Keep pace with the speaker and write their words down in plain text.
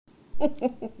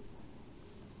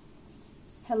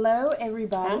Hello,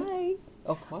 everybody. Hi.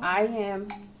 Okay. I am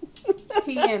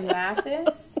P.M.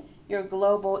 Mathis, your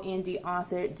global indie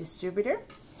author distributor.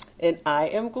 And I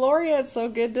am Gloria. It's so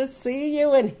good to see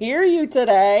you and hear you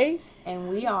today. And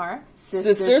we are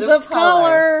Sisters of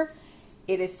Color.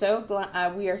 It is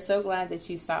we are so glad that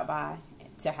you stopped by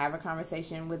to have a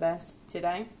conversation with us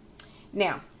today.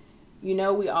 Now, you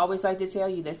know we always like to tell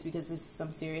you this because this is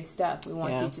some serious stuff. We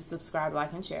want you to subscribe,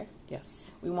 like, and share.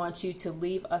 Yes. We want you to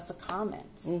leave us a comment,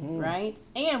 right?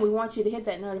 And we want you to hit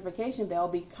that notification bell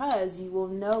because you will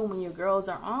know when your girls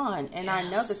are on. And I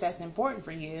know that that's important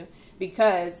for you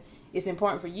because it's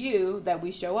important for you that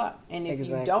we show up. And if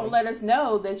you don't let us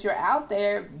know that you're out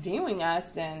there viewing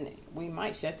us, then we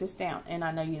might shut this down. And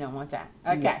I know you don't want that.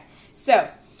 Okay. So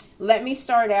let me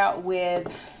start out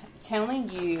with telling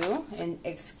you, and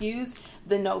excuse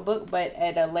the notebook, but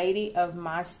at a lady of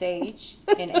my stage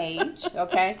and age,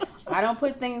 okay, I don't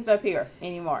put things up here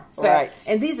anymore. So,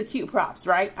 and these are cute props,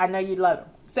 right? I know you love them.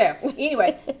 So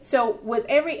anyway, so with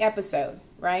every episode,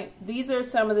 right, these are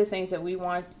some of the things that we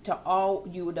want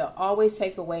you to always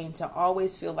take away and to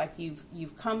always feel like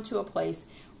you've come to a place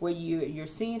where you're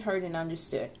seen, heard, and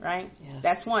understood, right? Yes.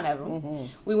 That's one of them.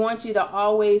 We want you to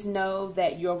always know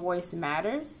that your voice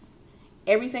matters.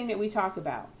 Everything that we talk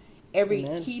about, every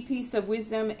key piece of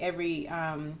wisdom, every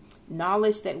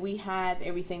knowledge that we have,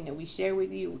 everything that we share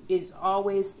with you is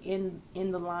always in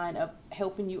the line of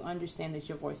helping you understand that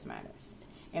your voice matters.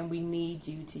 And we need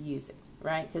you to use it,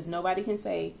 right? Because nobody can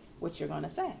say what you're going to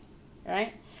say,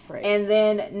 right? And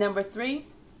then number 3,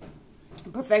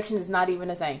 perfection is not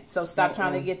even a thing. So stop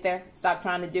trying to get there. Stop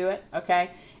trying to do it, okay?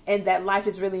 And that life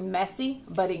is really messy,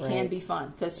 but it can be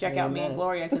fun. Because check out me and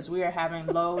Gloria, because we are having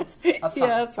loads of fun.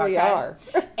 Yes, we are.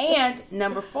 And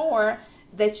number 4,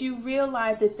 that you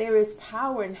realize that there is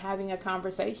power in having a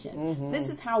conversation. This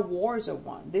is how wars are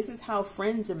won. This is how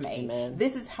friends are made.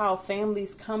 This is how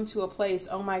families come to a place,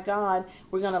 oh my God,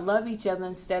 we're going to love each other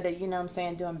instead of,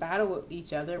 doing battle with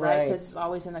each other, right? Because it's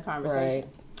always in the conversation.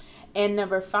 And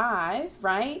number 5,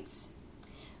 right,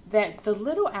 that the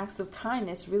little acts of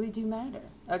kindness really do matter,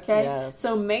 okay? Yes.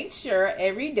 So make sure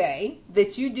every day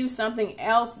that you do something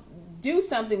else, do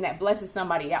something that blesses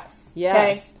somebody else.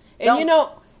 Yes. Okay? And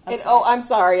I'm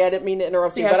sorry, I didn't mean to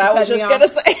interrupt you, but I was just going to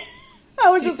say,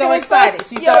 She's so excited.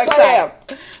 She's so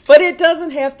excited. But it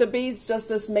doesn't have to be just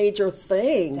this major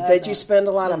thing that you spend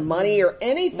a lot of money or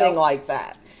anything like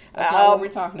that. That's not what we're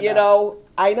talking about.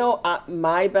 I know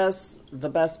the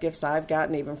best gifts I've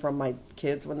gotten, even from my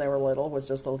kids when they were little, was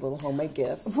just those little homemade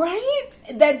gifts. Right?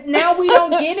 That now we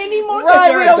don't get anymore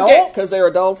because they're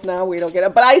adults now. We don't get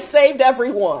it. But I saved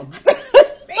every one. Me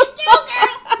too,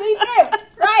 girl. Me too.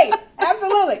 Right.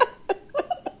 Absolutely.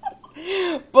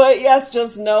 But yes,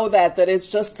 just know that it's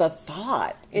just the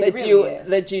thought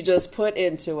that you just put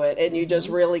into it, and you just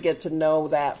really get to know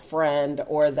that friend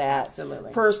or that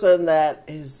person that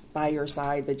is by your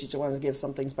side that you just want to give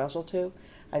something special to.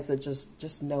 I said,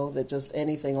 just know that just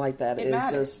anything like that it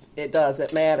matters. It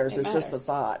matters. It's just the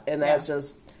thought, and it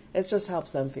just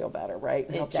helps them feel better, right?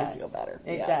 It helps you feel better.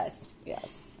 It does.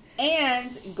 Yes.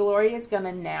 And Gloria's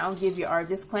gonna now give you our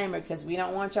disclaimer because we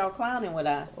don't want y'all clowning with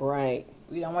us, right?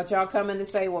 We don't want y'all coming to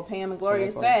say, well, Pam and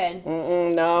Gloria said.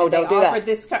 No, don't do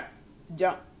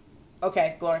that.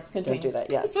 Okay, Gloria, continue. Don't do that,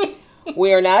 yes.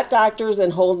 We are not doctors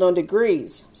and hold no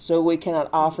degrees, so we cannot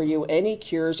offer you any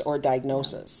cures or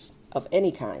diagnosis of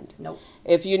any kind. Nope.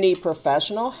 If you need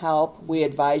professional help, we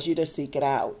advise you to seek it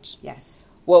out. Yes.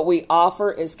 What we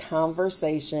offer is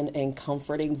conversation and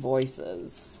comforting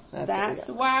voices. That's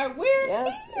why we're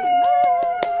here.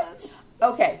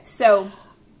 Okay, so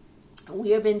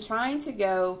we have been trying to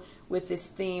go with this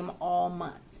theme all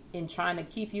month and trying to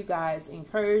keep you guys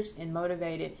encouraged and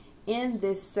motivated in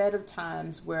this set of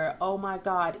times where, oh my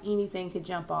God, anything could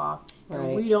jump off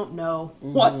and we don't know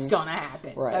what's going to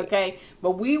happen. Okay.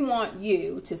 But we want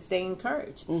you to stay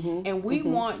encouraged and we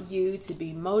want you to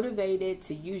be motivated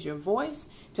to use your voice,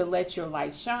 to let your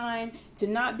light shine, to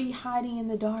not be hiding in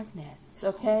the darkness.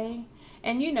 Okay.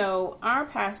 And, our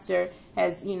pastor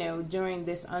has, during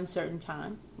this uncertain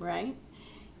time, right,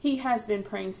 he has been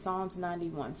praying Psalms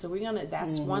 91. So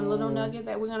that's one little nugget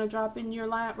that we're going to drop in your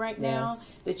lap right now,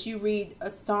 that you read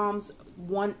Psalms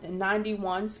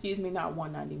 91, not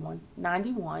 191,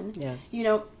 91. Yes.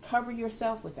 Cover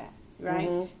yourself with that,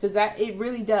 right? Because it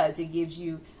really does. It gives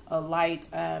you a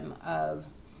light of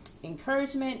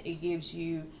encouragement. It gives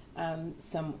you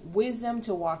some wisdom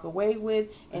to walk away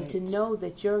with and to know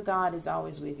that your God is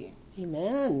always with you.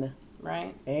 Amen.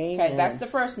 Right? Amen. Okay, that's the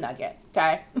first nugget.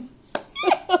 Okay.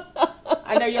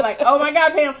 I know you're like, oh my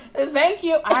God, Pam, thank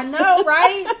you. I know,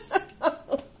 right?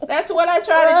 That's what I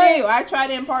try to do. I try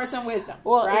to impart some wisdom.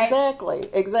 Well, right?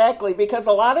 Exactly. Because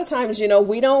a lot of times,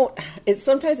 we don't.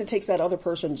 Sometimes it takes that other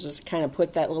person to just kind of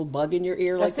put that little bug in your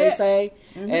ear, like they say,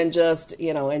 and just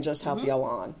help you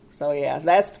along. So yeah,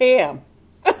 that's Pam.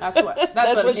 That's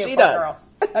what she does.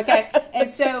 Girls. Okay, and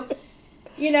so.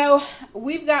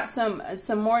 We've got some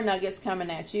more nuggets coming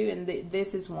at you, and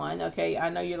this is one. Okay, I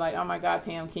know you're like, oh my God,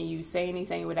 Pam, can you say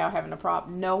anything without having a prop?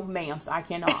 No, ma'ams, I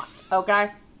cannot.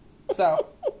 Okay, so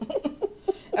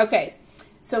okay,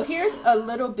 so here's a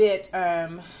little bit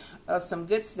of some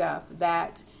good stuff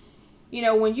that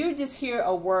when you just hear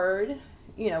a word.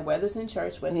 Whether it's in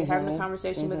church, whether you're having a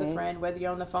conversation with a friend, whether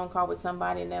you're on the phone call with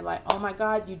somebody and they're like, oh my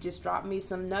God, you just dropped me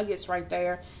some nuggets right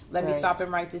there. Let me stop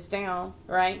and write this down,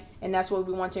 right? And that's what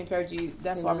we want to encourage you.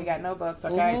 That's why we got notebooks,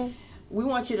 okay? We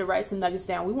want you to write some nuggets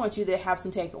down. We want you to have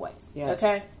some takeaways,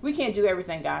 okay? We can't do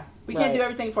everything, guys. We can't do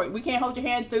everything for you. We can't hold your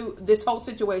hand through this whole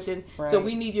situation, so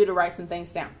we need you to write some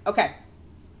things down. Okay,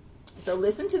 so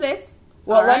listen to this.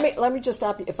 Well, let me just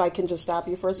stop you. If I can just stop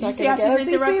you for a second. You see how she's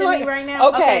interrupting me right now?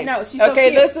 Okay, no, she's so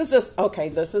cute. This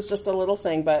is just a little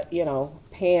thing, but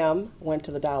Pam went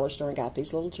to the dollar store and got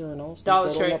these little journals.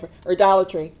 Dollar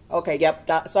Tree. Okay, yep.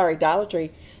 Dollar Tree,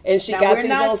 and she got these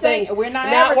little things. We're not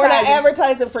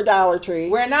advertising for Dollar Tree.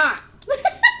 We're not.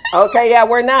 Okay, yeah,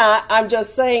 we're not. I'm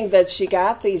just saying that she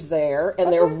got these there,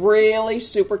 and they're really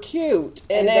super cute.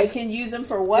 And they can use them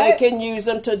for what? They can use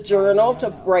them to journal,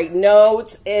 to write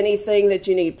notes, anything that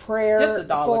you need prayer just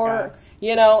 $1, for. Guys.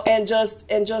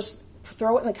 And just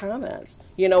throw it in the comments.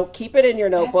 Keep it in your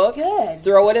notebook. That's good.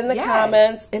 Throw it in the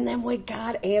comments, and then when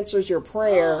God answers your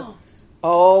prayer.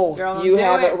 Girl, you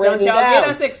have it written down. Don't y'all get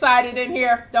us excited in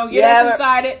here. Don't get us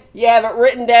excited. You have it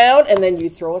written down, and then you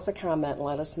throw us a comment and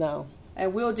let us know.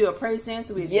 And we'll do a praise dance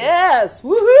with you. Yes.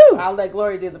 Woohoo. I'll let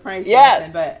Gloria do the praise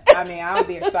dancing, but I'll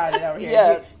be excited over here.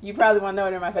 Yes. You probably won't know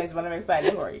it in my face, but I'm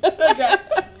excited for you. Okay.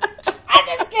 I'm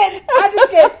just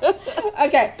kidding.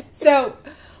 Okay. So,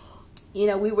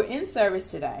 we were in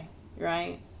service today,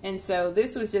 right? And so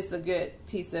this was just a good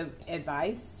piece of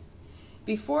advice.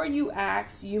 Before you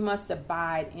ask, you must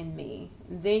abide in me.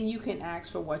 Then you can ask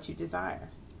for what you desire.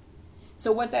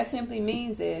 So what that simply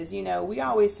means is, we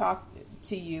always talk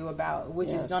to you about, which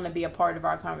is going to be a part of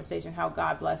our conversation, how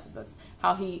God blesses us,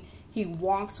 how he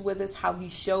walks with us, how he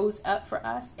shows up for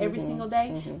us every single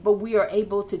day. But we are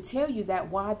able to tell you that.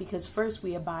 Why? Because first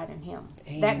we abide in him.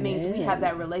 Amen. That means we have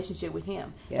that relationship with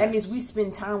him. That means we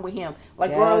spend time with him.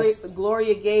 Like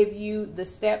Gloria gave you the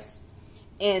steps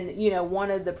in one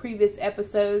of the previous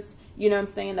episodes,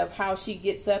 of how she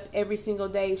gets up every single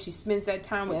day. She spends that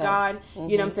time with God.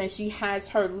 She has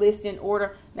her list in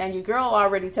order. Now, your girl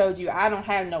already told you, I don't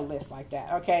have no list like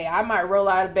that. Okay, I might roll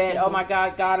out of bed. Oh my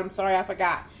God, I'm sorry, I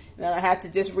forgot. Then I had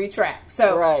to just retract.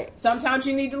 So sometimes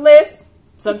you need the list.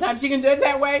 Sometimes you can do it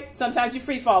that way. Sometimes you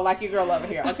free fall like your girl over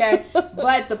here. Okay,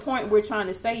 but the point we're trying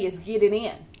to say is get it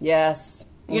in. Yes.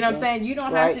 You know what I'm saying? You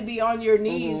don't have to be on your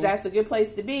knees. That's a good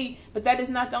place to be. But that is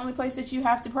not the only place that you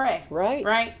have to pray. Right.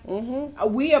 Right?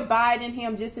 We abide in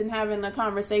him just in having a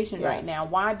conversation right now.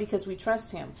 Why? Because we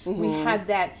trust him. We had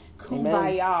that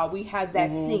kumbaya. We had that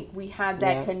sync. We had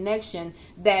that connection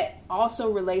that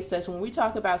also relates to us. When we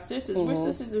talk about sisters, we're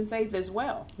sisters in faith as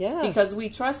well. Yes. Because we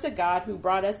trust a God who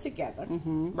brought us together.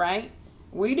 Right?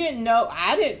 We didn't know.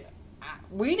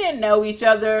 We didn't know each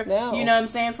other, no. You know what I'm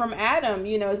saying, from Adam.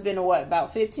 It's been,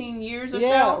 about 15 years or so?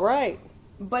 Yeah, right.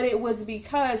 But it was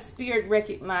because spirit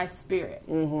recognized spirit,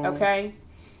 okay?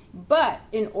 But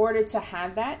in order to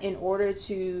have that, in order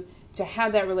to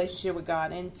have that relationship with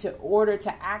God, and to order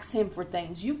to ask him for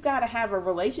things, you've got to have a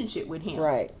relationship with him.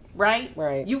 Right.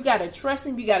 Right? You've got to trust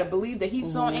him. You got to believe that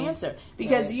he's going to answer.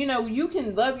 Because, you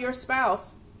can love your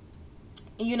spouse,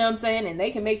 you know what I'm saying, and they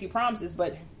can make you promises,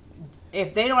 but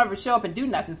if they don't ever show up and do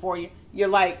nothing for you, you're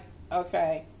like,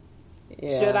 okay,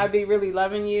 should I be really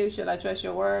loving you? Should I trust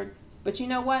your word? But you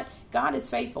know what? God is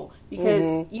faithful because,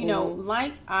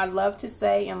 like I love to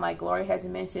say, and like Gloria has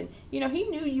mentioned, he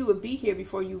knew you would be here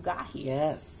before you got here.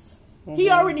 Yes. He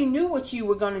already knew what you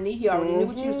were going to need. He already knew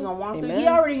what you was going to want through. He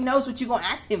already knows what you're going to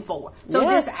ask him for. So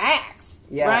just ask,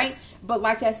 right? But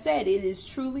like I said, it is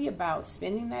truly about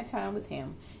spending that time with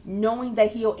him, knowing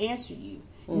that he'll answer you.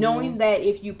 Knowing that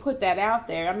if you put that out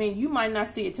there, you might not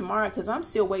see it tomorrow because I'm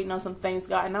still waiting on some things,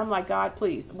 God. And I'm like, God,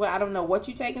 please. Well, I don't know what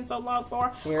you're taking so long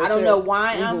for. I don't know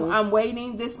why I'm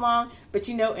waiting this long. But,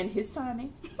 in his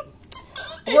timing,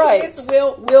 his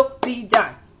will be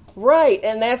done. Right.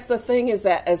 And that's the thing is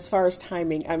that as far as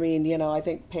timing, I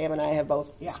think Pam and I have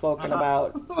both spoken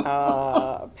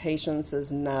about patience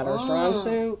is not our strong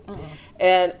suit.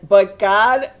 But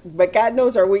God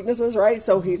knows our weaknesses, right?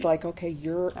 So he's like, okay,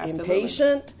 you're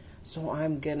impatient. So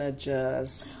I'm gonna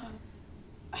just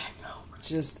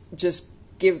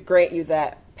grant you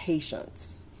that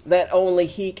patience that only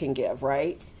He can give,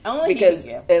 right? Only He can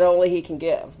give. And only He can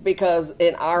give. Because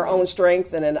in our own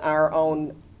strength and in our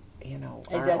own,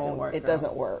 it doesn't work. It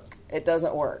doesn't work. It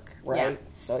doesn't work, right? Yeah.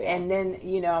 So yeah. And then,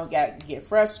 I get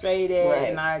frustrated,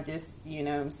 and I just,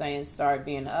 start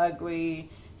being ugly,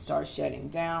 start shutting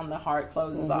down, the heart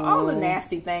closes, all the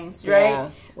nasty things, right? Yeah,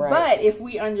 right? But if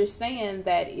we understand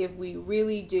that if we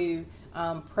really do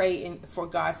pray for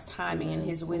God's timing and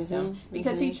His wisdom,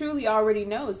 because He truly already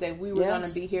knows that we were going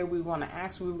to be here, we were going to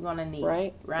ask, we were going to need,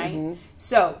 right?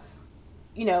 So,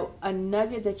 a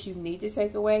nugget that you need to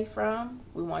take away from,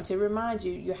 we want to remind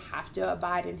you, you have to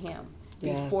abide in Him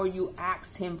before you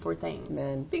ask Him for things.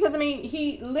 Amen. Because,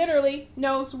 He literally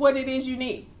knows what it is you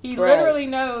need. He literally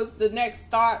knows the next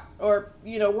thought or,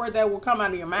 word that will come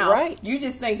out of your mouth. Right. You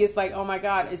just think it's like, oh my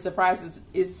God, it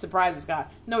surprises God.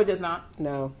 No, it does not.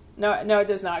 No, it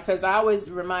does not. Because I always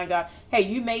remind God, hey,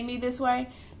 you made me this way.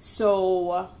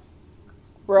 So,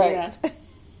 right.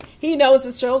 He knows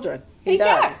His children. He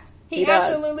does. He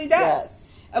absolutely does.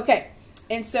 Yes. Okay.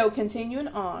 And so continuing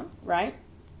on, right?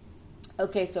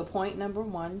 Okay, so point number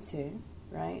 1, 2,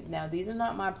 right? Now, these are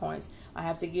not my points. I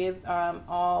have to give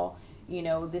all,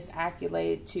 this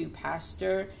accolade to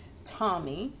Pastor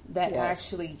Tommy that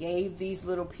actually gave these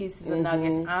little pieces of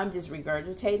nuggets. I'm just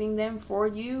regurgitating them for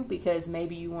you because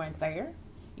maybe you weren't there.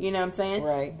 You know what I'm saying?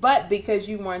 Right. But because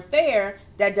you weren't there,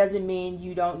 that doesn't mean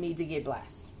you don't need to get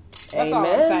blessed. That's Amen. all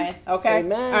I'm saying. Okay?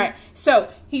 Amen. All right. So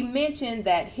he mentioned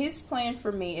that his plan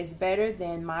for me is better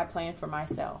than my plan for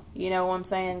myself. You know what I'm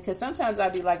saying? Because sometimes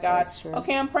I'd be like, God,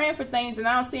 okay, I'm praying for things and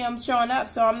I don't see them showing up.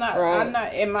 So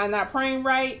am I not praying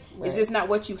right? Is this not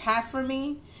what you have for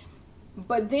me?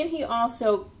 But then he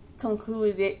also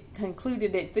concluded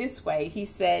it this way. He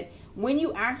said, when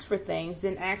you ask for things,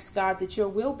 then ask God that your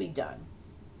will be done.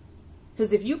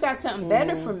 Because if you got something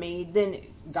better for me, then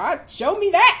God, show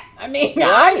me that. I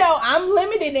know I'm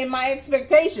limited in my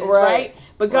expectations, right?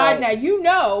 But God, now you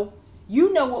know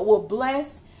what will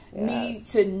bless me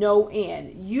to no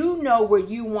end. You know where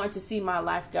you want to see my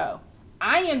life go.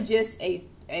 I am just a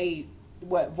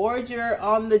voyager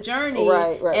on the journey,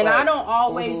 and I don't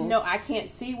always know. I can't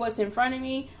see what's in front of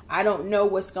me. I don't know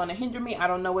what's going to hinder me. I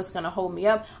don't know what's going to hold me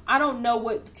up. I don't know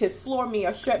what could floor me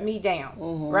or shut me down,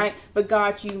 right? But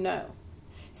God, you know.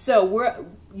 So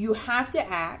you have to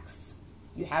ask.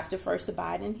 You have to first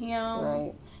abide in Him.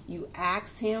 Right. You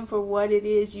ask Him for what it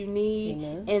is you need.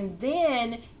 Amen. And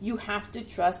then you have to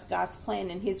trust God's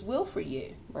plan and His will for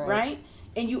you. Right?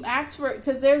 And you ask for it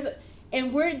because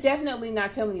and we're definitely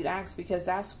not telling you to ask because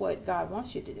that's what God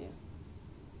wants you to do.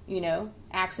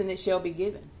 Ask and it shall be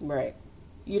given. Right.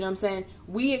 You know what I'm saying?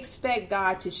 We expect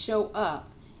God to show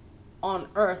up on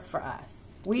earth for us.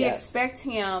 We expect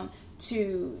Him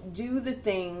to do the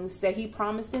things that He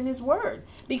promised in His word.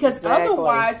 Because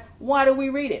otherwise, why do we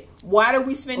read it? Why do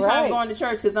we spend time going to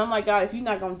church? Because I'm like, God, if you're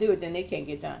not going to do it, then it can't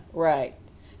get done. Right.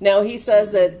 Now, He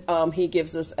says that He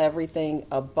gives us everything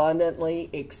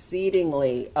abundantly,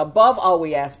 exceedingly, above all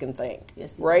we ask and think.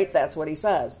 Yes, right? That's what He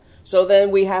says. So then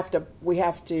we have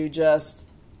to just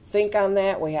think on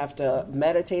that. We have to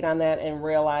meditate on that and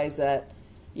realize that,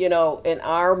 in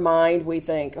our mind, we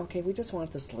think, okay, we just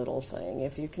want this little thing.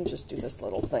 If you can just do this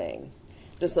little thing,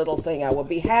 I will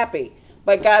be happy.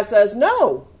 But God says,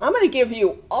 no, I'm going to give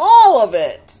you all of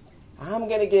it. I'm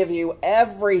going to give you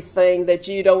everything that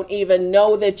you don't even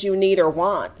know that you need or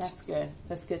want. That's good.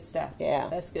 That's good stuff. Yeah.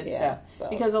 That's good stuff. So.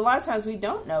 Because a lot of times we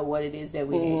don't know what it is that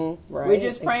we need. Right. We're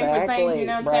just praying for things, you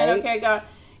know what I'm saying? Okay, God.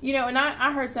 And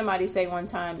I heard somebody say one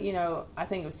time, I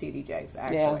think it was C.D. Jakes,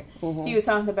 actually. Yeah. He was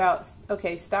talking about,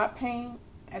 okay, stop praying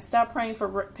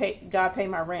for God pay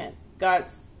my rent. God,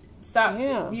 stop,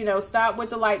 stop with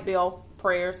the light bill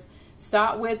prayers.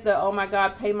 Stop with the, oh my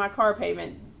God, pay my car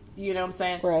payment. You know what I'm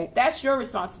saying? Right. That's your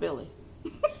responsibility.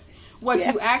 What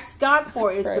you ask God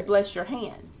for is to bless your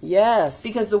hands. Yes.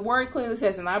 Because the word clearly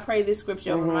says, and I pray this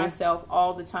scripture over myself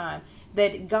all the time,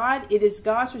 that it is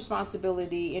God's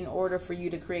responsibility in order for you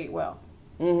to create wealth.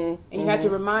 And you have to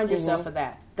remind yourself of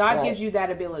that. God gives you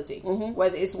that ability.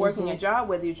 Whether it's working a job,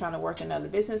 whether you're trying to work another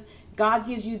business, God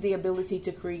gives you the ability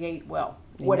to create wealth.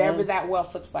 Whatever that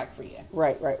wealth looks like for you.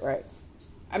 Right.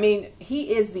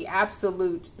 He is the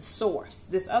absolute source.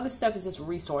 This other stuff is just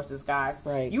resources, guys.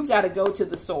 Right. You got to go to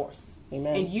the source.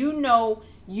 Amen. And you know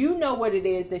what it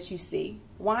is that you see.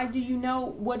 Why do you know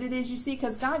what it is you see?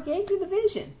 Because God gave you the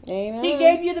vision. Amen. He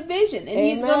gave you the vision. And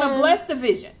He's going to bless the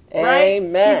vision. Right?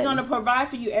 Amen. He's going to provide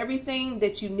for you everything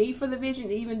that you need for the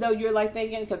vision. Even though you're like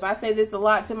thinking, because I say this a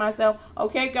lot to myself,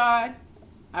 okay, God,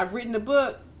 I've written the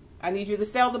book. I need you to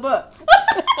sell the book.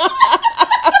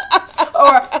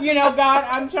 Or, God,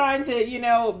 I'm trying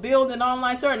to, build an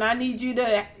online store and I need you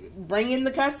to bring in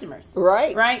the customers.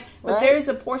 Right. Right? But there's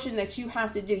a portion that you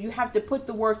have to do. You have to put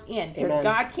the work in because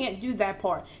God can't do that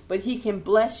part, but he can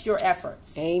bless your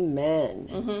efforts. Amen.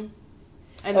 Mm-hmm.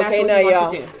 And that's what he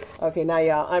wants to do. Okay, now,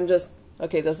 y'all, this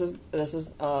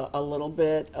is a little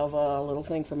bit of a little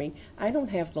thing for me. I don't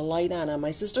have the light on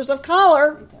my Sisters of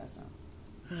Color. It doesn't.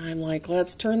 I'm like,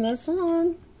 let's turn this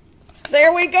on.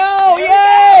 There we go!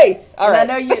 Yay! All right.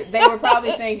 I know they were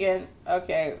probably thinking,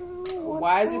 okay,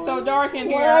 why is it so dark in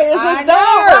here? Why is it dark?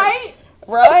 Right?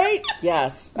 Right?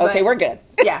 Yes. Okay, we're good.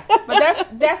 Yeah, but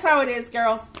that's how it is,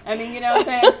 girls. I mean, you know what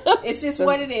I'm saying? It's just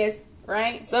what it is.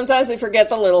 Right? Sometimes we forget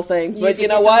the little things, but you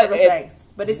know what? But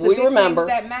it's the big things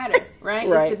that matter, right?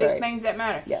 It's the big things that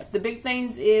matter. Yes. The big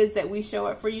things is that we show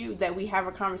up for you, that we have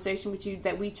a conversation with you,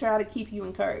 that we try to keep you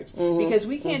encouraged. Because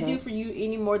we can't do for you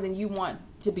any more than you want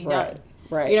to be done.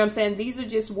 Right. You know what I'm saying? These are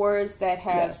just words that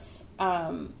have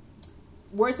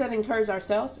words that encourage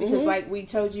ourselves, because like we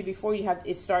told you before,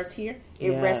 it starts here,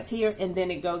 it rests here, and then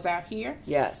it goes out here.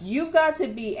 Yes. You've got to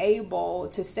be able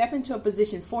to step into a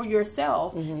position for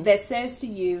yourself that says to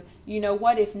you, you know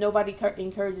what, if nobody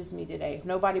encourages me today, if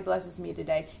nobody blesses me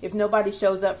today, if nobody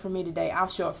shows up for me today, I'll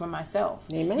show up for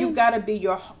myself. Amen. You've got to be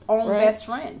your own best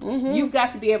friend. You've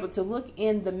got to be able to look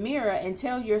in the mirror and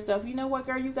tell yourself, you know what,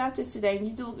 girl, you got this today, and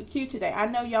you do look cute today. I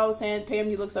know y'all are saying, Pam,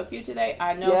 you look so cute today.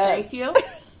 I know, thank you.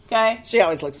 Okay. She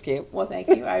always looks cute. Well, thank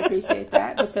you. I appreciate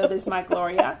that. But so does my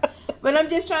Gloria. But I'm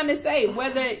just trying to say,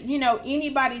 whether,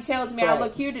 anybody tells me I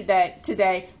look cute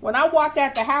today, when I walk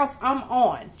out the house, I'm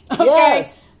on. Okay?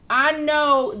 Yes. I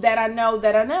know that I know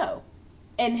that I know.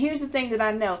 And here's the thing that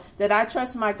I know, that I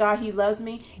trust my God. He loves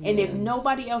me. And if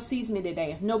nobody else sees me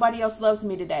today, if nobody else loves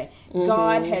me today,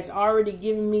 God has already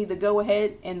given me the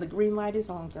go-ahead, and the green light is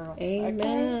on, girls.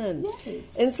 Amen. Okay?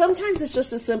 Yes. And sometimes it's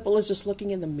just as simple as just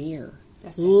looking in the mirror.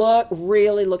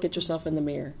 Really look at yourself in the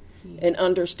mirror and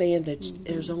understand that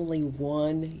there's only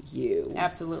one you.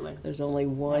 Absolutely. There's only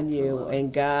one you,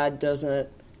 and God doesn't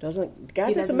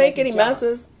make any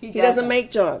messes. He doesn't make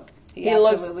junk.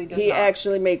 He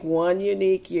actually make one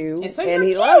unique you, and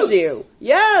he loves you.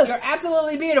 Yes. You're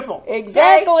absolutely beautiful.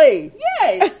 Exactly. Okay?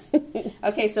 Yes.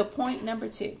 Okay, so point number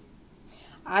 2.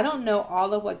 I don't know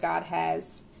all of what God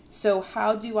has, so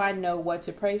how do I know what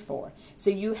to pray for? So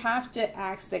you have to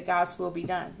ask that God's will be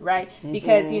done, right?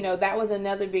 Because, that was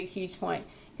another big, huge point.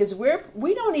 Because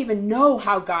we don't even know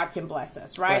how God can bless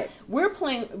us, right? We're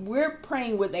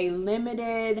praying with a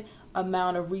limited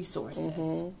amount of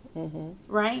resources,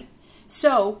 right?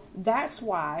 So that's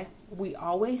why we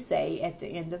always say at the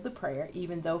end of the prayer,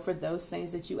 even though for those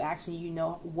things that you ask and you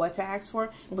know what to ask for,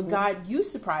 but God, you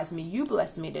surprised me, you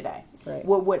blessed me today. Right.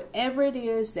 With whatever it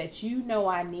is that you know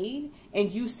I need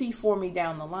and you see for me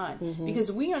down the line.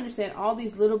 Because we understand all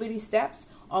these little bitty steps,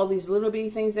 all these little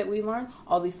bitty things that we learn,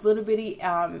 all these little bitty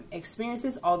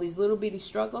experiences, all these little bitty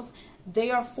struggles,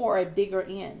 they are for a bigger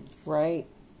end. Right.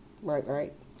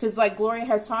 Because like Gloria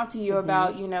has talked to you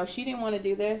about, she didn't want to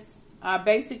do this. I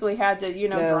basically had to,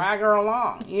 drag her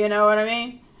along. You know what I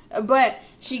mean? But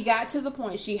she got to the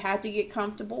point she had to get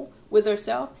comfortable with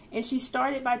herself, and she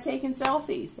started by taking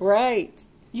selfies. Right.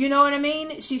 You know what I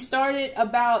mean? She started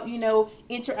about,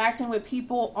 interacting with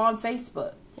people on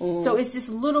Facebook. So it's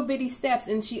just little bitty steps.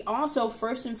 And she also,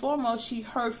 first and foremost, she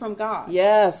heard from God.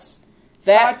 Yes.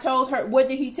 God told her, what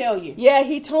did he tell you? Yeah,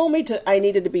 he told me I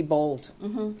needed to be bold.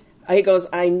 He goes,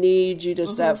 I need you to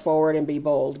step forward and be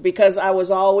bold, because I was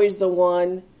always the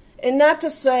one, and not to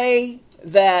say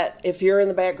that if you're in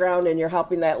the background and you're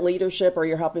helping that leadership or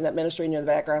you're helping that ministry and you're in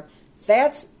the background,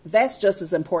 that's just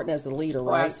as important as the leader,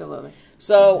 right? Oh, absolutely.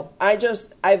 So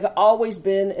I've always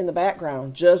been in the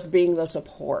background, just being the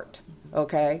support,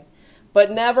 okay?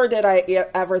 But never did I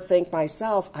ever think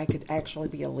myself I could actually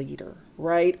be a leader,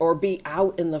 right? Or be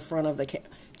out in the front of the camera.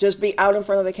 Just be out in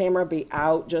front of the camera, be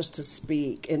out just to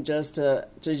speak and just to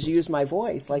use my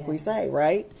voice, like we say,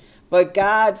 right? But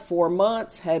God, for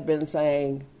months, had been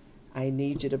saying, I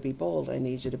need you to be bold. I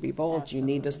need you to be bold. Absolutely.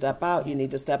 You need to step out. You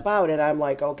need to step out. And I'm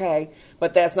like, okay,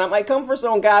 but that's not my comfort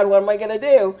zone, God. What am I going to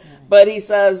do? But he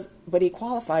says, but he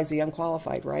qualifies the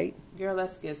unqualified, right? Girl,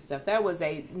 that's good stuff. That was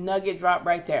a nugget drop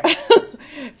right there.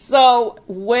 So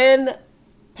when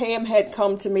Pam had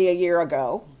come to me a year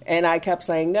ago, and I kept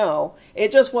saying no,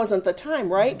 it just wasn't the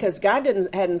time, right? Because God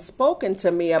hadn't spoken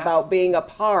to me about being a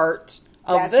part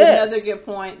of this. That's another good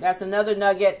point. That's another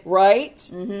nugget. Right?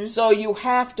 So you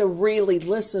have to really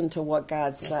listen to what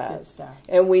God says. Good stuff.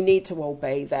 And we need to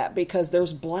obey that, because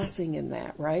there's blessing in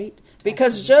that, right?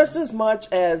 Because just as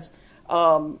much as,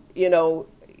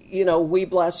 we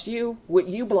bless you,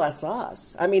 you bless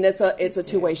us. I mean, it's a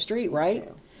two-way street, right?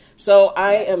 So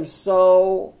I am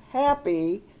so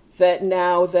happy that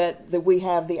now that we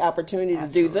have the opportunity to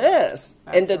do this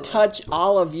and to touch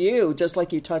all of you, just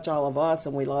like you touch all of us,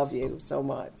 and we love you so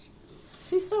much.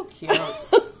 She's so cute.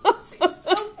 She's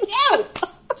so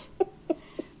cute.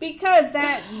 Because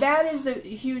that is the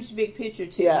huge big picture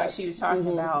too, like she was talking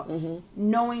about,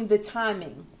 knowing the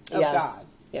timing of God,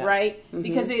 right?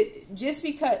 Because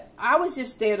because I was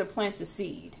just there to plant a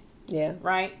seed. Yeah.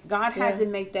 Right? God had to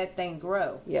make that thing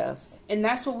grow. Yes. And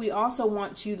that's what we also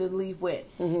want you to leave with.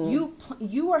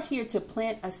 You are here to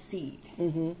plant a seed.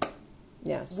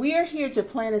 Yes. We are here to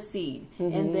plant a seed.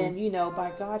 And then,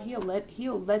 by God, he'll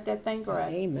let that thing grow.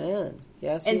 Amen.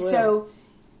 Yes. And so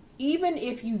even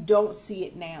if you don't see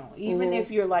it now, even if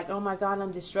you're like, oh my God,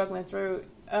 I'm just struggling through,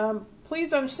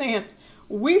 please understand,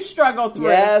 we've struggled through.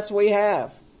 Yes, we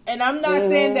have. And I'm not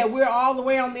saying that we're all the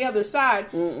way on the other side.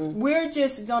 We're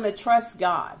just going to trust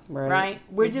God, right?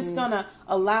 We're just going to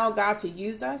allow God to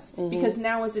use us because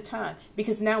now is the time,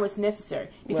 because now it's necessary,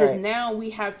 because now we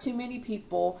have too many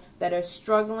people that are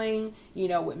struggling,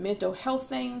 with mental health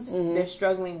things. They're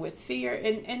struggling with fear.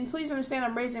 And please understand,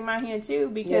 I'm raising my hand too,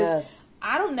 because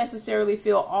I don't necessarily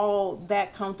feel all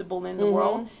that comfortable in the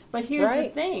world. But here's the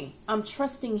thing. I'm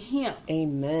trusting Him.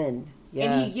 Amen. Yes.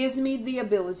 And He gives me the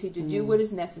ability to do what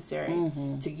is necessary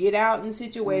to get out in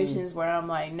situations where I'm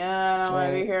like, no, I don't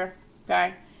want to be here.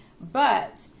 Okay.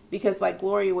 But because like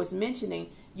Gloria was mentioning,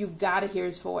 you've got to hear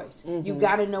His voice. You've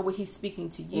got to know what He's speaking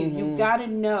to you. You've got to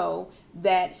know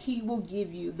that He will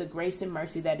give you the grace and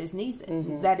mercy that is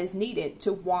needed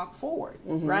to walk forward.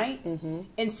 Right.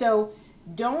 And so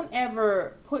don't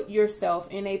ever put yourself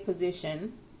in a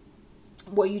position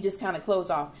where you just kind of close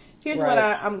off. Here's what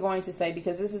I'm going to say,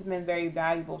 because this has been very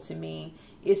valuable to me,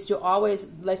 is to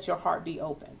always let your heart be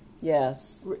open.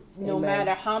 Yes. No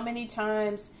matter how many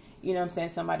times,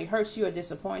 somebody hurts you or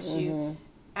disappoints you,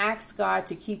 ask God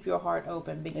to keep your heart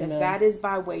open, because that is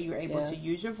by way you're able to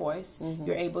use your voice.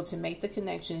 You're able to make the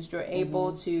connections. You're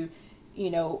able to,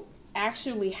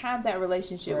 actually have that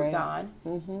relationship with God,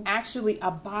 actually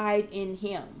abide in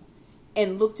Him.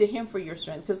 And look to Him for your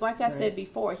strength. Because like I said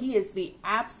before, He is the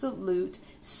absolute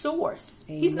source.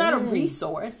 Amen. He's not a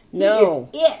resource. He is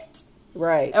it.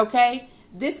 Right. Okay?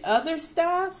 This other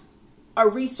stuff are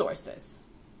resources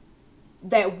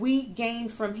that we gain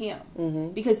from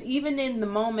Him. Because even in the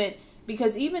moment,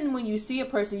 because even when you see a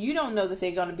person, you don't know that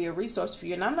they're going to be a resource for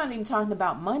you. And I'm not even talking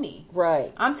about money.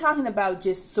 Right. I'm talking about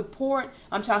just support.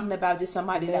 I'm talking about just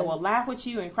somebody that will laugh with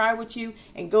you and cry with you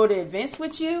and go to events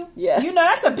with you. Yes.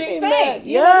 That's a big thing.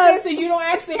 You know what I'm saying? So you don't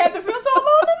actually have to feel so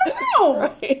alone in the room.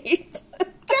 Right.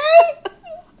 Okay?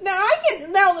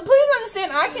 Now, please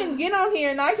understand, I can get on here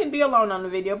and I can be alone on the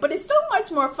video, but it's so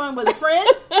much more fun with a friend.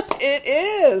 It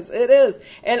is.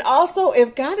 And also,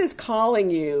 if God is calling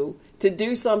you to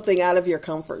do something out of your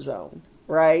comfort zone,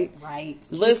 right?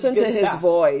 Listen to His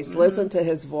voice. Listen to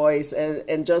His voice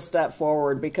and just step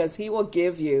forward, because He will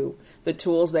give you the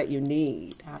tools that you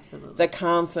need. Absolutely. The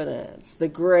confidence, the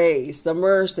grace, the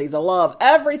mercy, the love,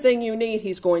 everything you need,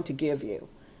 He's going to give you.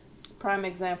 Prime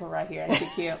example right here. Ain't she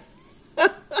cute?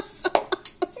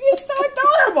 She's so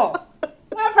adorable.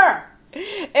 Love her.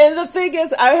 And the thing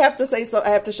is, I have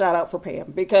to shout out for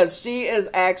Pam, because she has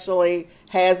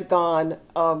gone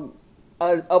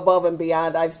above and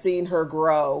beyond. I've seen her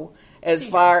grow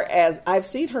I've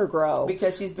seen her grow,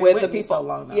 because she's been with me so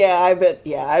long now.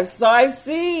 I've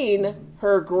seen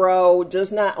her grow,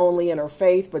 just not only in her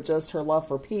faith, but just her love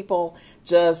for people,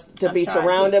 just to be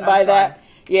surrounded by that.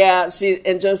 Yeah,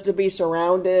 just to be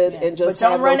surrounded and just but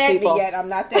don't run at me yet. I'm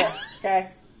not there. Okay,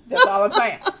 that's all I'm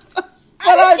saying.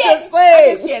 I'm just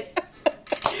saying,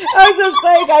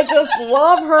 I just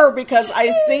love her, because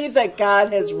I see that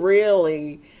God has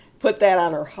really put that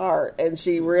on her heart, and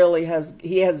He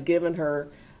has given her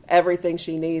everything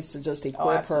she needs to just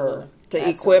equip her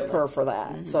equip her for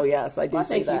that. So yes, I do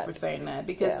see that. Thank you for saying that,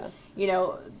 because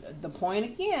the point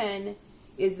again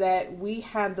is that we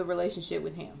have the relationship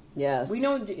with Him. Yes, we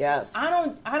don't. Yes, I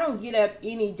don't get up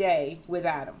any day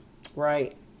without Him.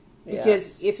 Right.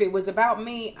 Because if it was about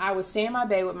me, I would stay in my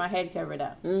bed with my head covered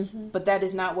up. But that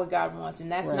is not what God wants.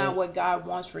 And that's not what God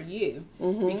wants for you.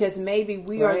 Because maybe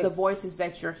we are the voices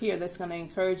that you're here that's going to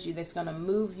encourage you, that's going to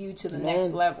move you to the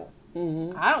next level.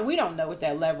 We don't know what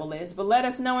that level is, but let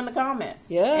us know in the comments.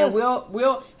 Yes. And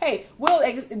we'll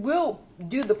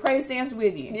do the praise dance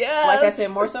with you. Yes. Like I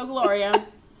said, more so Gloria,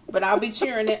 but I'll be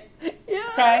cheering it.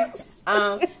 Yes.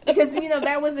 Okay. Because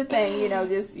that was the thing,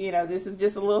 this is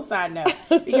just a little side note,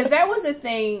 because that was the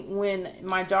thing when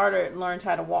my daughter learned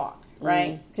how to walk,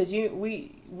 right? Because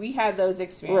we had those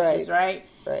experiences, right?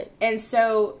 Right. And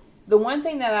so the one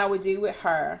thing that I would do with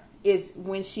her is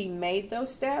when she made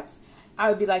those steps, I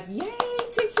would be like, yay,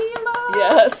 tequila.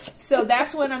 Yes. So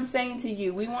that's what I'm saying to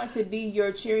you. We want to be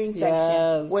your cheering section,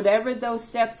 yes. whatever those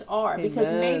steps are, Amen.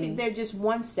 because maybe they're just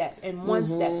one step and one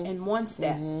step and one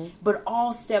step, but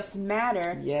all steps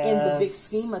matter in the big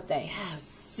scheme of things.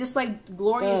 Yes. Just like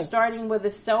Gloria starting with a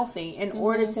selfie in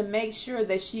order to make sure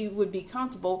that she would be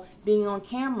comfortable being on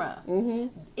camera.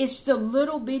 It's the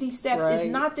little bitty steps. Right. It's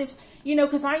not this,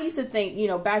 because I used to think,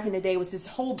 back in the day it was this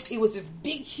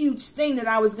big, huge thing that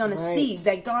I was going to see,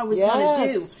 that God was going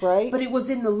to do. Right. But it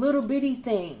was in the little bitty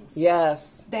things.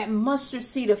 Yes. That mustard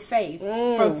seed of faith,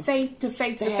 from faith to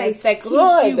faith to faith, that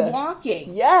keeps you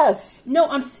walking. Yes. No,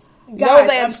 Guys,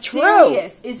 that's I'm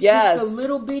serious. True. It's just the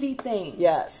little bitty things.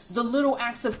 Yes. The little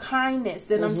acts of kindness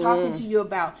that I'm talking to you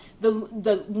about.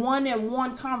 The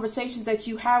one-on-one conversations that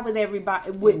you have with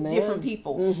everybody, with different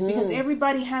people. Because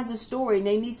everybody has a story and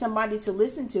they need somebody to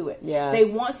listen to it. Yes. They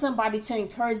want somebody to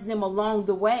encourage them along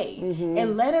the way.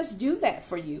 And let us do that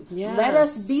for you. Yes. Let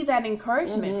us be that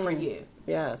encouragement for you.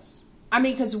 Yes. I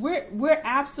mean, because we're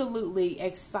absolutely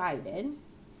excited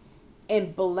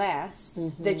and blessed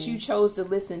that you chose to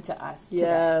listen to us today.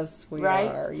 Yes, we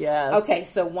are. Yes. Okay,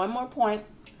 so one more point,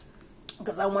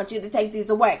 because I want you to take these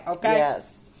away, okay?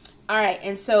 Yes. All right,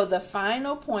 and so the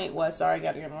final point was, sorry,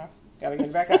 gotta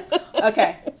get back up.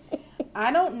 Okay.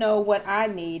 I don't know what I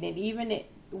need and even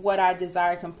what I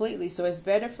desire completely, so it's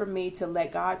better for me to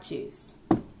let God choose.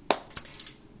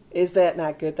 Is that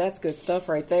not good? That's good stuff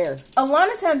right there. A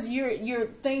lot of times you're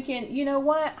thinking, you know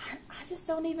what? I just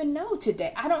don't even know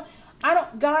today. I don't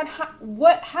God,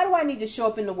 how do I need to show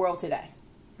up in the world today?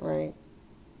 Right.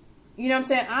 You know what I'm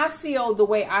saying? I feel the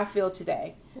way I feel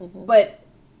today, but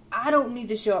I don't need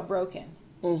to show up broken.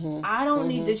 I don't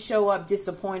need to show up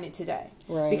disappointed today.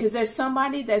 Right. Because there's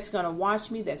somebody that's going to watch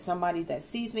me, there's somebody that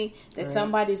sees me, that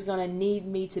somebody's going to need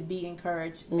me to be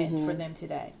encouragement for them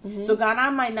today. So God, I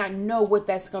might not know what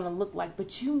that's going to look like,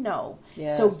 but you know.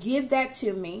 Yes. So give that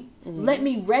to me. Let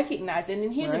me recognize it.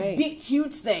 And here's a big,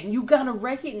 huge thing. You got to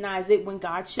recognize it when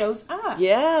God shows up.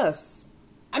 Yes.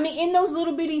 I mean, in those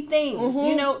little bitty things,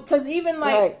 because even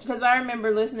because I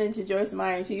remember listening to Joyce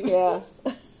Meyer, she was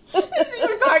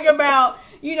talking about,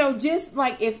 just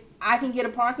like if I can get a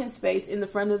parking space in the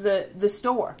front of the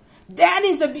store. That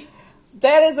is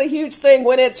a huge thing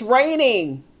when it's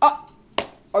raining.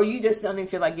 Or you just don't even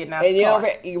feel like getting out of the car.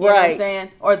 You know what I'm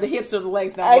saying? Or the hips or the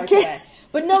legs don't work today.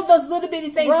 But no, those little bitty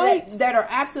things that are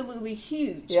absolutely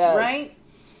huge, right?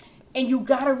 And you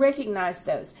got to recognize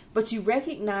those. But you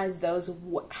recognize those.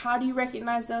 How do you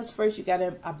recognize those? First, you got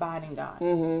to abide in God.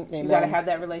 You got to have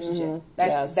that relationship.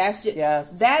 That's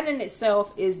just, that in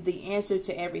itself is the answer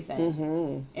to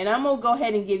everything. And I'm going to go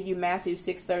ahead and give you Matthew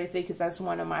 6:33 because that's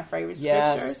one of my favorite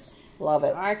scriptures. Love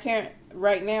it. I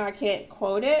can't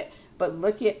quote it, but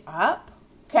look it up,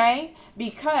 okay?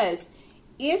 Because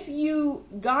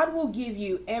God will give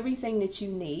you everything that you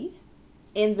need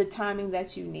in the timing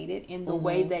that you need it, in the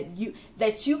way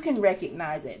that you can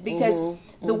recognize it. Because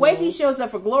the way he shows up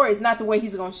for Gloria is not the way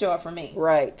he's going to show up for me.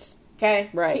 Right. Okay?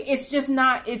 Right. It's just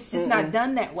not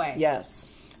done that way.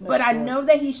 Yes. But I know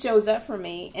that he shows up for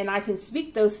me, and I can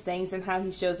speak those things and how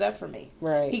he shows up for me.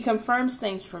 Right. He confirms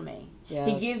things for me. Yes.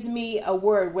 He gives me a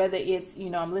word, whether it's,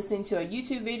 I'm listening to a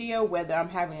YouTube video, whether I'm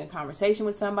having a conversation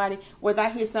with somebody, whether I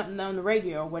hear something on the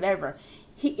radio or whatever.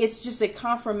 It's just a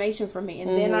confirmation for me.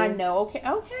 And then I know, okay,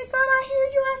 God, I hear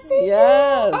you. I see you.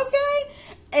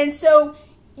 Okay. And so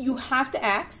you have to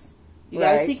ask. You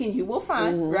got to seek and you will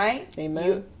find, right?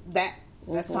 Amen.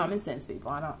 That's common sense, people.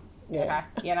 I don't. Okay.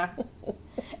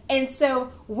 And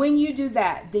so when you do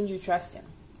that, then you trust him.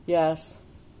 Yes.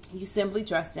 You simply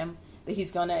trust him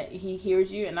that he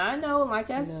hears you. And I know, I'm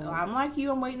like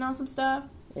you, I'm waiting on some stuff.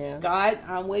 Yeah. God,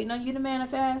 I'm waiting on you to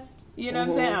manifest. You know what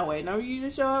I'm saying? I'm waiting on you to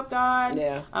show up, God.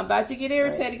 Yeah. I'm about to get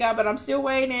irritated, God, but I'm still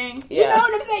waiting. Yeah. You know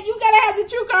what I'm saying? You got to have the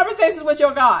true conversations with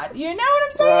your God. You know what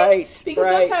I'm saying? Right.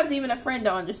 Because sometimes even a friend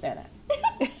don't understand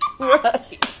it. Right.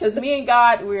 Because me and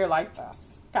God, we're like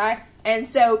this. Okay? And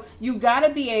so you got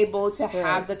to be able to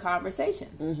have the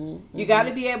conversations. You got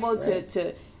to be able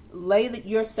to lay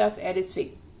your stuff at his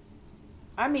feet.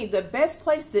 I mean, the best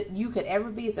place that you could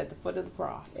ever be is at the foot of the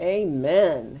cross.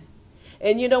 Amen.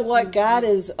 And you know what? God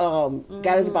is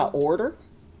about order.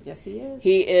 Yes, he is.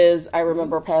 He is. I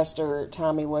remember Pastor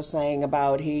Tommy was saying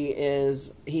about he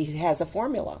has a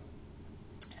formula.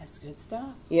 That's good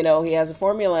stuff. He has a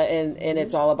formula, and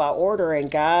it's all about order. And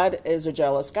God is a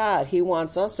jealous God. He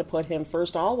wants us to put him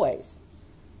first always.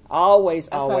 Always,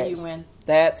 That's always. How you win.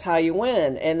 That's how you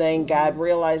win. And then God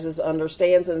realizes,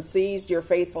 understands, and sees your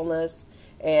faithfulness,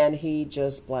 and he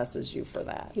just blesses you for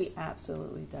that. He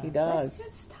absolutely does. He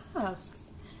does. That's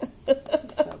good stuff.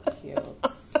 She's so cute.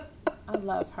 I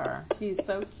love her. She's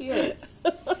so cute.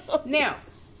 Now,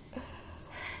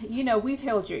 you know, we've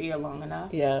held your ear long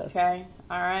enough. Yes. Okay?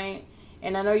 All right?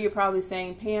 And I know you're probably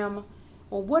saying, Pam,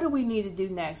 well, what do we need to do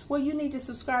next? Well, you need to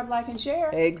subscribe, like, and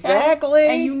share. Exactly.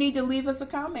 Okay? And you need to leave us a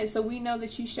comment so we know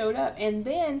that you showed up. And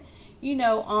then, you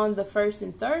know, on the first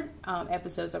and third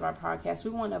episodes of our podcast,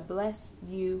 we want to bless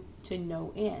you to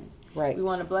no end. Right. We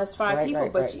want to bless five people,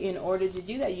 but in order to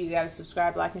do that, you got to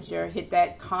subscribe, like, and share. Hit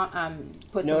that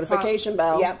put notification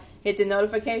bell. Yep. Hit the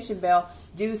notification bell.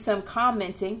 Do some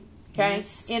commenting. Okay,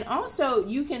 yes. And also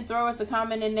you can throw us a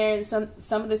comment in there and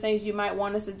some of the things you might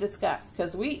want us to discuss,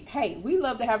 because we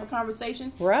love to have a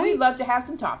conversation. Right. We love to have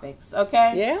some topics.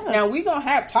 Okay. Yes. Now we're gonna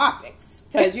have topics,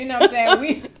 because you know what I'm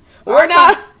saying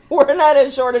we're not in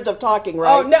shortage of talking,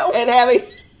 right? Oh no. And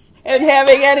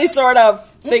having any sort of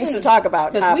things to talk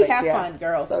about. Because we have fun,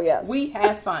 girls. So yes, we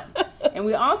have fun, and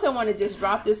we also want to just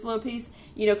drop this little piece,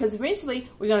 you know, because eventually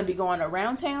we're going to be going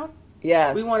around town.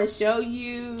 Yes. We want to show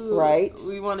you. Right.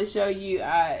 We want to show you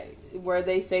where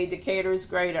they say Decatur is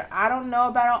greater. I don't know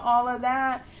about all of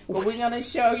that, but we're going to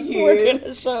show you. We're going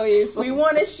to show you. We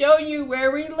want to show you where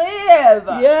we live.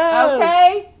 Yes.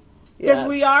 Okay? Because yes.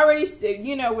 we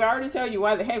already told you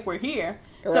why the heck we're here.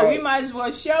 Right. So we might as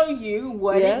well show you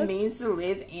what it means to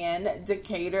live in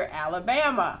Decatur,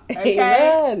 Alabama. Okay?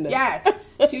 Amen. Yes.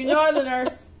 2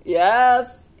 Northerners.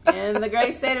 Yes. In the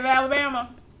great state of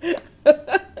Alabama.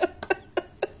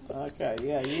 Okay,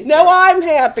 yeah. No, I'm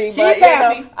happy. She's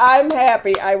happy. I'm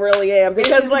happy. I really am, because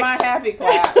this is my happy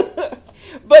clap.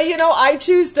 But you know, I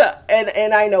choose to,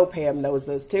 and I know Pam knows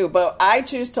this too, but I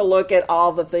choose to look at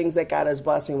all the things that God has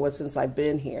blessed me with since I've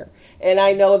been here. And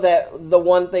I know that the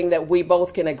one thing that we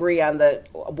both can agree on, that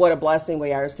what a blessing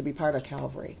we are, is to be part of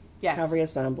Calvary. Yes. Calvary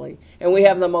Assembly. And we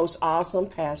have the most awesome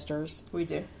pastors. We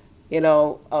do. You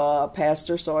know,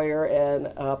 Pastor Sawyer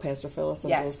and Pastor Phyllis are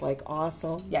just like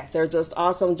awesome. Yes. They're just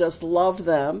awesome. Just love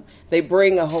them. They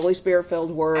bring a Holy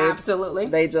Spirit-filled word. Absolutely.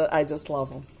 I just love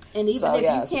them. And even if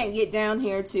you can't get down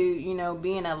here to, you know,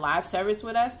 be in a live service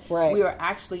with us, we are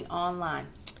actually online.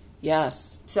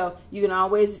 Yes. So you can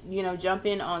always, you know, jump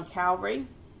in on Calvary.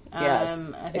 Yes.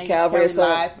 I think Calvary it's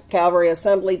Live.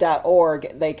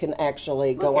 CalvaryAssembly.org. They can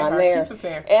actually go on there. She's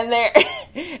prepared.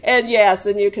 And yes,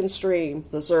 and you can stream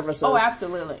the services. Oh,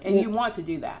 absolutely. And you want to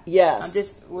do that.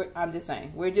 Yes. I'm just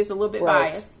saying. We're just a little bit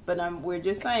biased, but we're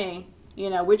just saying, you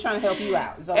know, we're trying to help you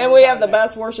out. And we have the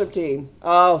best worship team.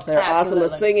 Oh, they're awesome. The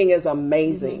singing is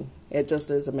amazing. Mm-hmm. It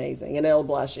just is amazing, and it'll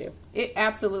bless you. It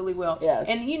absolutely will. Yes.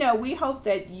 And, you know, we hope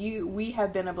that we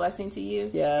have been a blessing to you.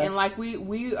 Yes. And like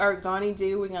we are going to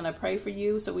do, we're going to pray for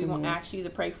you. So we won't ask you to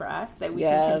pray for us, that we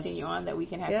can continue on, that we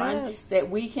can have fun, that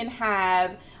we can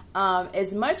have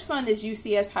as much fun as you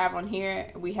see us have on here.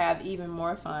 We have even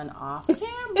more fun off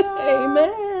camera.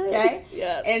 Amen. Okay?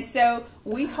 Yes. And so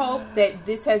we hope that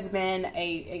this has been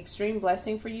a extreme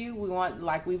blessing for you. We want,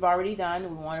 like we've already done,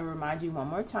 we want to remind you one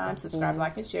more time, subscribe,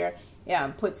 like, and share. Yeah,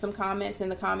 put some comments in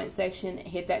the comment section,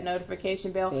 hit that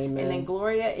notification bell. Amen. And then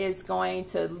Gloria is going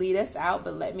to lead us out.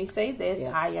 But let me say this.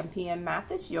 Yes. I am Pam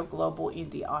Mathis, your global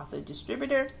indie author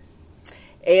distributor.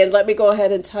 And let me go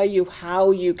ahead and tell you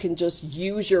how you can just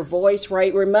use your voice,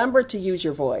 right? Remember to use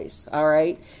your voice, all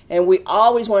right? And we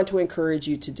always want to encourage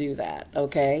you to do that,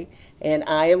 okay? And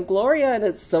I am Gloria, and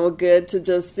it's so good to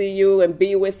just see you and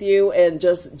be with you, and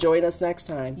just join us next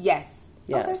time. Yes.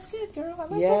 Yes. Oh, that's good, girl. I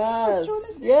like yes.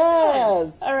 that.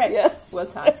 Yes. All right. Yes. We'll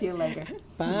talk to you later.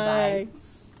 Bye.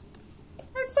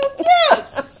 That's so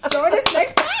cute. Join us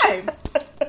next time.